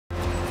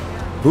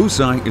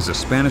Busae is a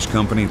Spanish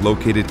company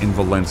located in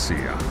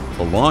Valencia,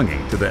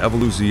 belonging to the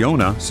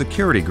Evoluciona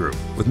Security Group,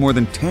 with more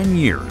than 10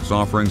 years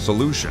offering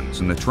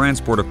solutions in the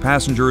transport of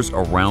passengers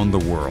around the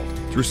world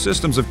through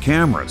systems of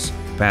cameras,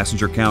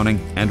 passenger counting,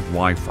 and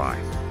Wi-Fi.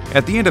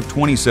 At the end of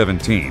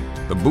 2017,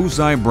 the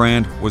Busae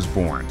brand was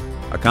born,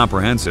 a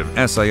comprehensive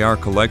SIR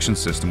collection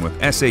system with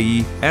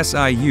SAE,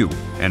 SIU,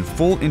 and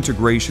full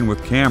integration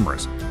with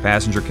cameras,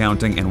 passenger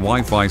counting, and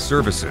Wi-Fi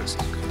services.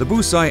 The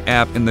Busae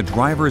app in the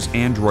driver's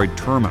Android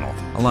terminal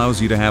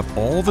allows you to have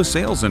all the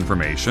sales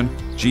information,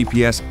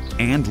 GPS,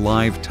 and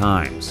live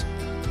times.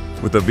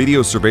 With a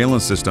video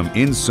surveillance system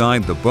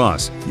inside the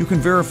bus, you can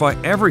verify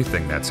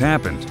everything that's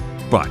happened.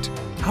 But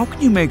how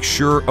can you make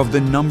sure of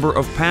the number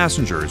of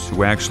passengers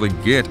who actually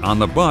get on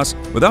the bus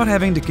without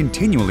having to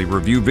continually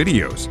review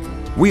videos?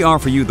 We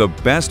offer you the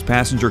best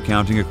passenger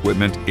counting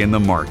equipment in the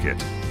market,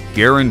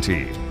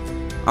 guaranteed.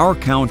 Our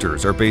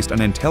counters are based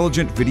on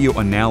intelligent video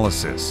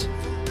analysis.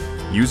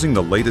 Using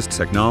the latest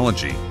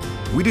technology,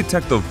 we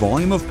detect the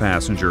volume of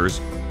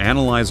passengers,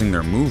 analyzing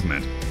their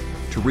movement,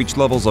 to reach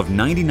levels of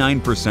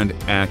 99%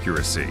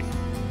 accuracy.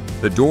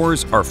 The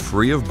doors are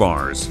free of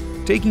bars,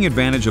 taking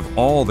advantage of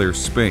all their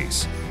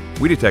space.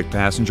 We detect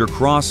passenger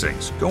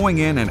crossings, going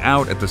in and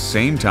out at the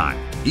same time.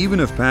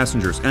 Even if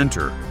passengers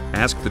enter,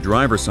 ask the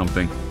driver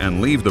something, and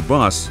leave the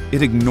bus,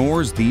 it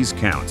ignores these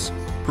counts,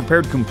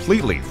 prepared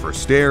completely for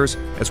stairs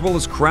as well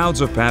as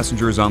crowds of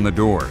passengers on the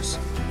doors.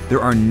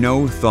 There are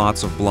no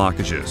thoughts of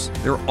blockages.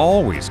 They're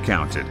always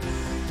counted.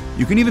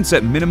 You can even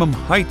set minimum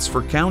heights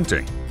for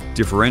counting,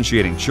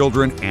 differentiating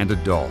children and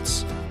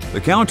adults.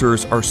 The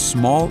counters are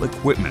small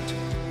equipment,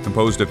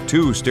 composed of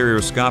 2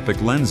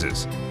 stereoscopic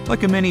lenses,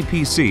 like a mini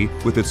PC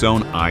with its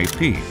own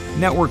IP,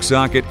 network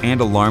socket,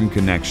 and alarm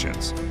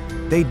connections.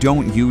 They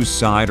don't use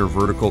side or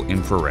vertical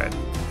infrared.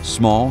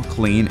 Small,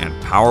 clean,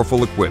 and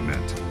powerful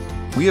equipment.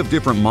 We have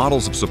different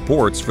models of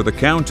supports for the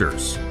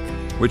counters,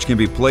 which can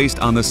be placed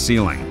on the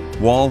ceiling,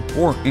 wall,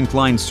 or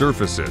inclined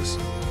surfaces,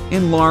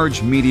 in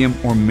large, medium,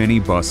 or mini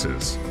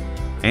buses,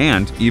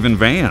 and even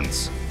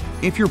vans.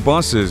 If your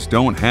buses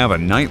don't have a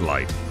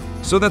nightlight,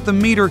 so that the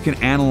meter can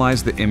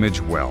analyze the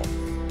image well,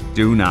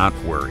 do not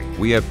worry.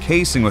 We have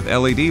casing with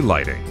LED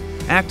lighting,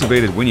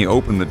 activated when you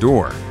open the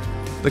door.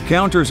 The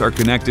counters are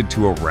connected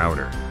to a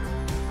router,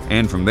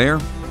 and from there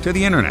to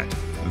the internet,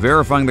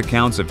 verifying the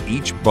counts of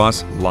each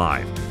bus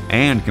live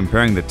and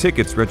comparing the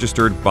tickets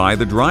registered by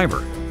the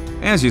driver.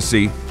 As you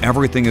see,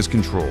 everything is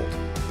controlled.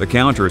 The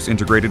counter is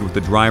integrated with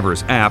the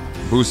driver's app,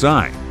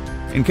 Busae.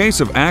 In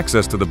case of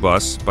access to the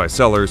bus by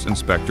sellers,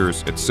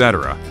 inspectors,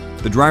 etc.,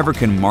 the driver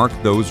can mark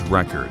those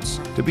records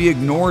to be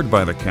ignored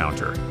by the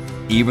counter,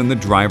 even the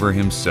driver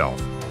himself,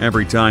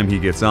 every time he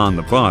gets on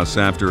the bus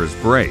after his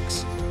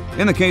breaks.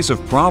 In the case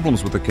of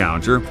problems with the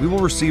counter, we will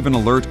receive an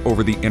alert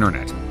over the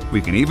internet. We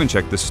can even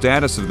check the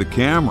status of the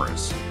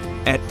cameras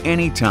at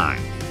any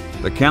time.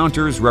 The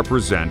counters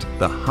represent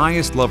the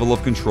highest level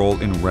of control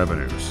in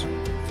revenues.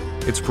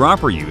 Its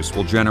proper use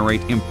will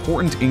generate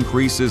important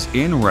increases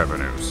in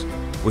revenues.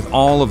 With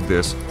all of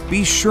this,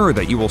 be sure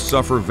that you will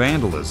suffer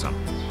vandalism.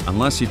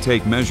 Unless you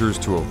take measures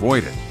to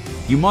avoid it,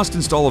 you must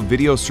install a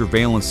video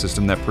surveillance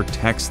system that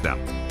protects them.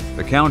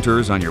 The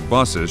counters on your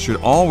buses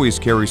should always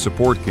carry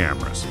support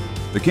cameras.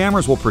 The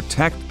cameras will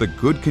protect the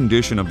good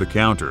condition of the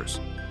counters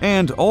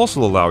and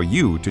also allow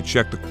you to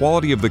check the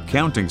quality of the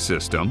counting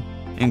system,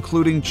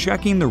 including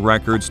checking the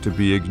records to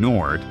be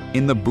ignored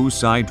in the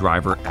Busae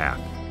driver app.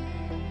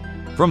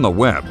 From the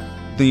web,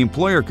 the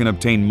employer can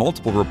obtain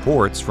multiple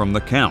reports from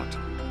the count.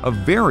 A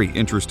very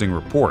interesting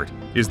report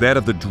is that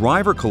of the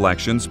driver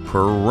collections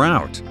per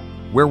route,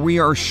 where we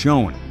are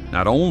shown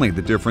not only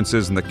the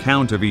differences in the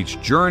count of each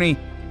journey,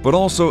 but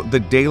also the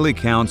daily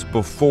counts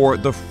before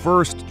the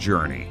first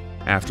journey,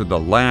 after the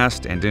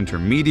last and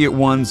intermediate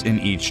ones in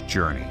each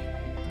journey.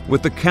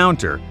 With the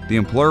counter, the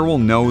employer will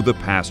know the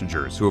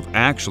passengers who have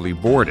actually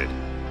boarded,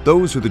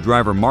 those who the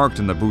driver marked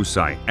in the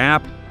Busae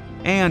app,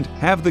 and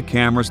have the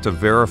cameras to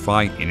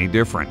verify any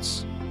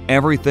difference.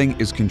 Everything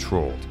is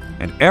controlled,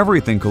 and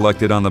everything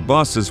collected on the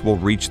buses will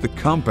reach the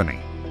company.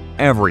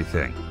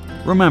 Everything.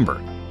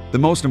 Remember, the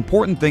most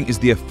important thing is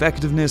the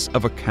effectiveness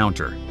of a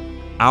counter.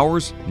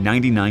 Ours,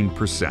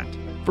 99%,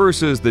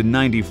 versus the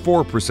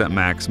 94%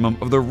 maximum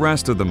of the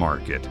rest of the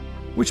market,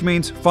 which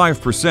means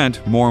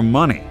 5% more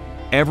money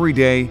every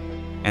day,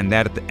 and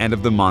that at the end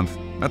of the month.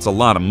 That's a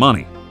lot of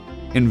money.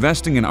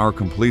 Investing in our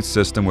complete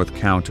system with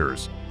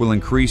counters will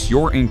increase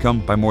your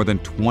income by more than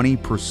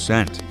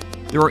 20%.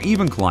 There are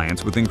even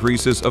clients with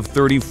increases of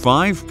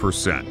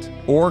 35%.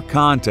 Or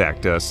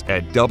contact us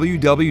at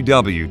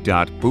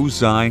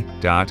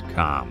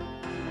www.busae.com.